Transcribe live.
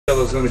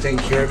Bella's gonna be taking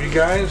care of you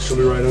guys. She'll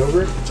be right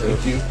over.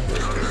 Thank you.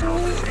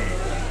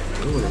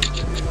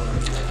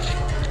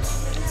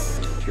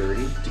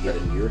 Security to get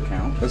into your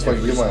account. That's why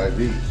you get my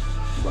ID.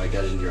 Well, I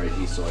got into your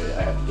ID, so I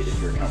have to get into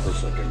your account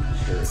first so I can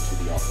compare it to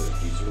the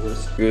authorized user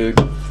list. Good.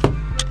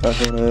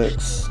 iPhone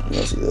X. You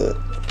don't see that.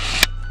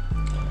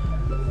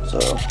 So.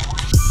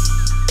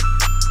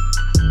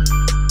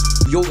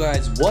 Yo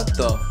guys, what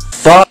the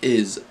fuck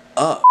is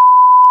up?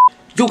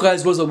 Yo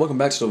guys, what's up? Welcome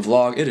back to the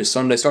vlog. It is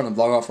Sunday, starting the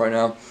vlog off right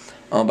now.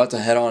 I'm about to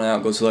head on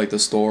out, go to like the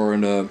store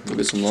and go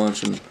get some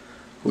lunch and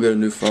we'll get a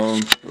new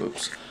phone.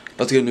 Oops.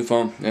 About to get a new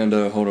phone and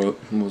hold up.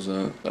 What was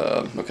that?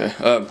 Okay.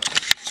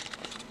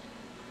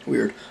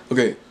 Weird.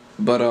 Okay,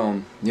 but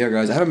yeah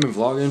guys, I haven't been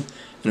vlogging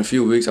in a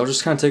few weeks. I was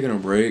just kinda taking a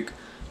break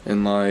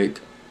and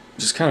like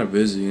just kinda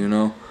busy, you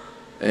know?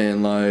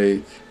 And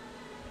like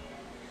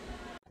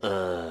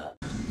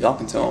y'all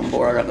can tell I'm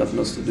bored. I got nothing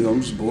else to do.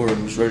 I'm just bored.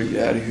 I'm just ready to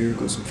get out of here,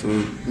 go some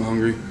food. I'm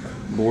hungry,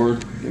 I'm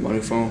bored, get my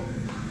new phone.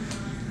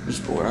 I'm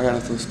just bored. I got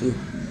nothing else to do.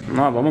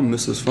 Nah, but I'm gonna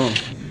miss this phone.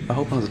 I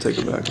hope I don't have to take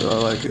it back though. I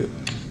like it.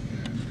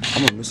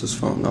 I'm gonna miss this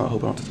phone. No, I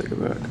hope I don't have to take it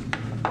back.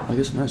 Like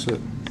it's nice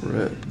red.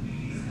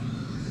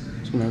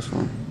 It's a nice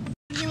phone.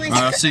 Alright,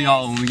 I'll see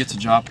y'all when we get to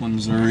Joplin,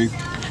 Missouri.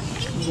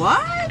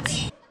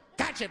 What?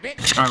 Gotcha,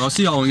 bitch. Alright, I'll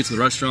see y'all when we get to the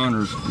restaurant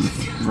or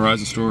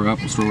Verizon store or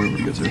Apple store, wherever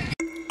we get to.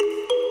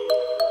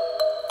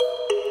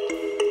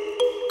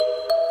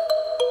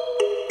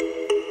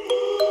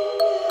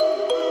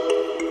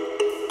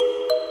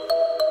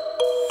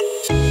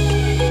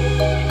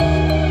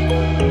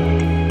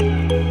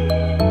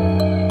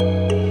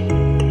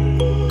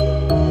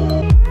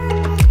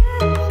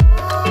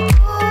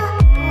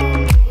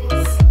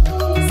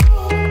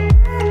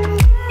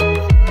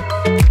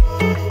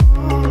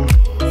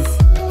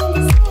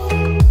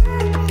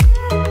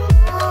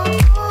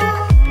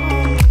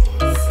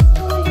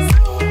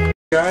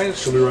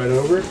 Guys, she'll be right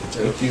over.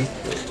 Thank you.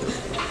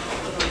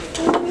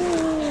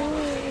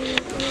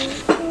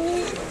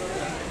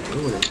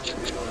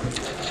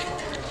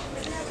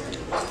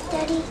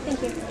 Daddy,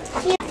 thank you.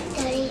 Here,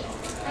 Daddy.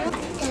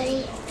 Daddy.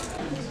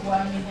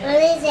 What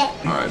is it?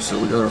 Alright, so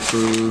we got our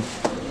food.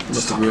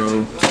 Let's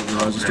go.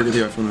 Let's look at the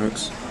iPhone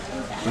X.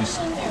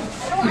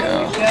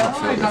 Yeah, I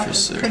feel good for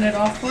sick. Print it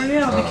off for you.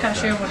 I'll be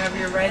cashier whenever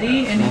you're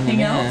ready.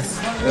 Anything else?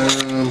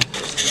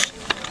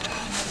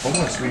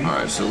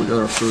 Alright, so we got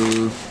our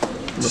food.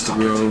 Let's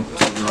go.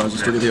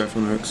 Let's look at the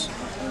iPhone X.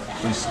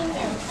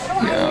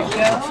 Yeah,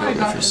 I feel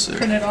good for sick.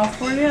 Print it off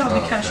for you.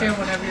 I'll be cashier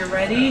whenever you're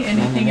ready.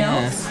 Anything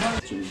else?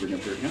 So you bring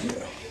up your account?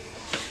 Yeah.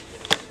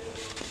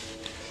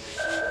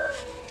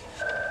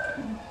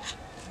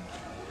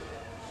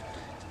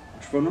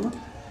 What's your phone number?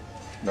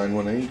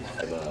 918.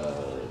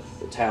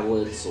 The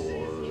tablets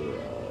or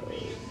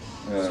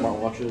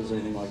smartwatches,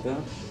 anything like that?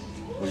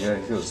 Well, yeah,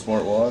 you get a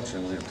smartwatch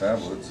and we have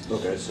tablets.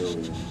 Okay, so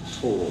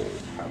total,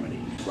 how many?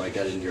 Well, I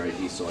got into your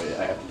ID, so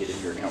I have to get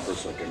into your account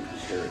first so I can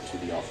compare it to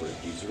the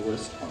authorized user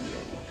list on the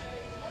other one.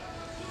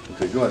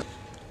 Okay, go ahead.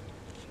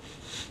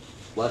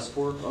 Last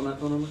four on that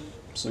phone number?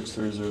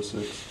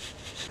 6306.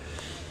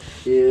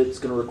 It's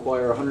going to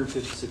require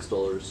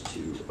 $156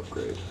 to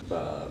upgrade.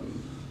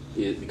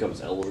 It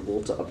becomes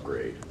eligible to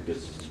upgrade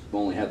because you've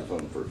only had the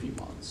phone for a few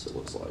months, it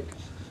looks like.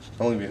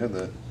 How long have you had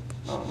that?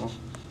 I don't know.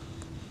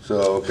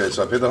 So, okay,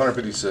 so I paid the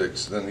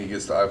 156, then he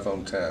gets the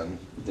iPhone 10.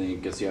 Then he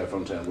gets the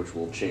iPhone 10, which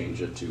will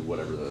change it to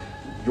whatever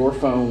your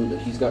phone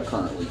that he's got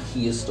currently,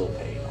 he is still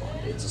paying on.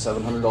 It's a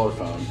 $700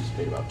 phone, he's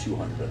paid about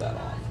 $200 of that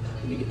off.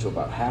 When you get to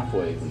about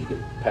halfway, when you get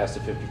past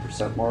the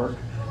 50% mark,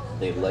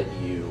 they let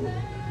you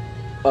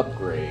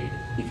upgrade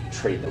if you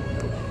trade them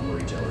from a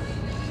retailer.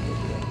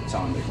 That's how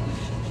I make money.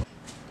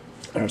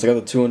 Alright, so I got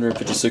the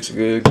 256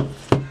 gig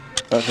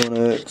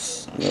iPhone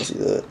X. You don't see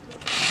that.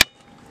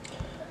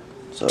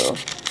 So,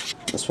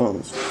 this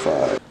phone's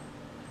fire.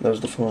 There's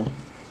the phone.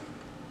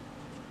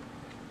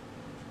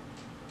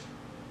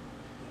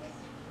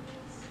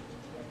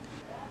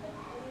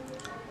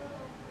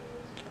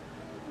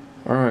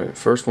 Alright,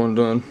 first one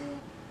done.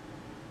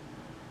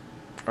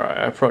 Alright,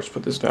 I probably should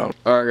put this down.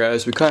 Alright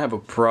guys, we kind of have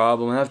a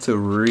problem. I have to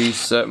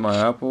reset my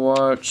Apple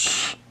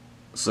Watch.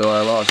 So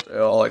I lost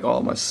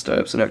all my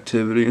steps and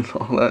activity and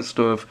all that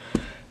stuff.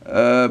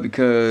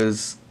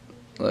 Because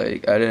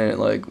like I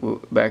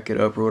didn't back it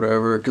up or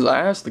whatever. Cause I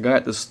asked the guy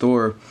at the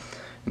store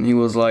and he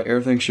was like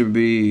everything should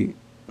be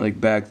like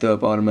backed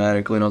up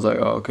automatically, and I was like,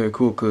 oh, okay,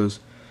 cool, cause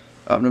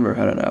I've never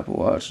had an Apple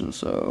Watch, and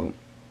so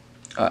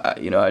I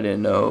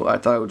didn't know. I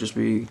thought it would just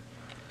be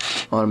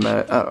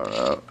automatic. I don't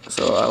know.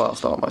 So I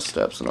lost all my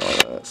steps and all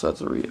that. So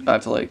I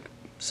have to like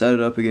set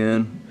it up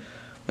again,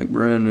 like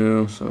brand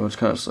new. So it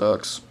kind of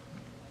sucks.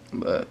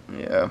 But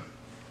yeah.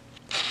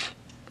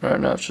 Right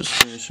now it's just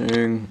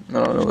finishing. I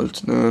don't know what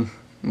it's doing.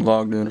 I'm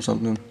logged in or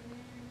something.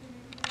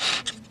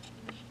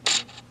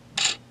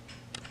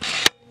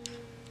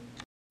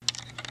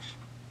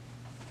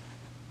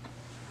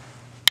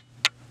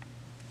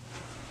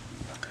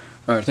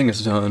 Alright, I think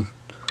it's done.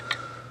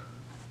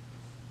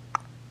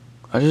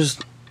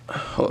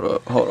 Hold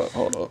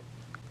up.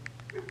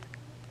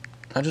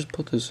 I just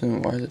put this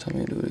in. Why is it telling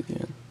me to do it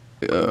again?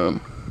 Yeah,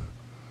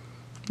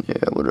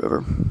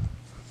 whatever.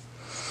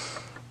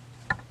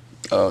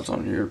 Oh, it's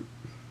on here.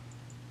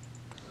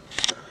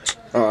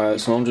 Alright,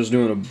 so I'm just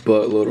doing a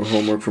buttload of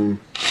homework from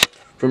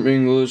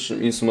English and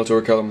eating some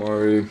leftover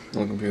calamari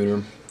on the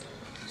computer.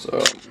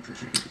 So,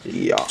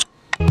 yeah.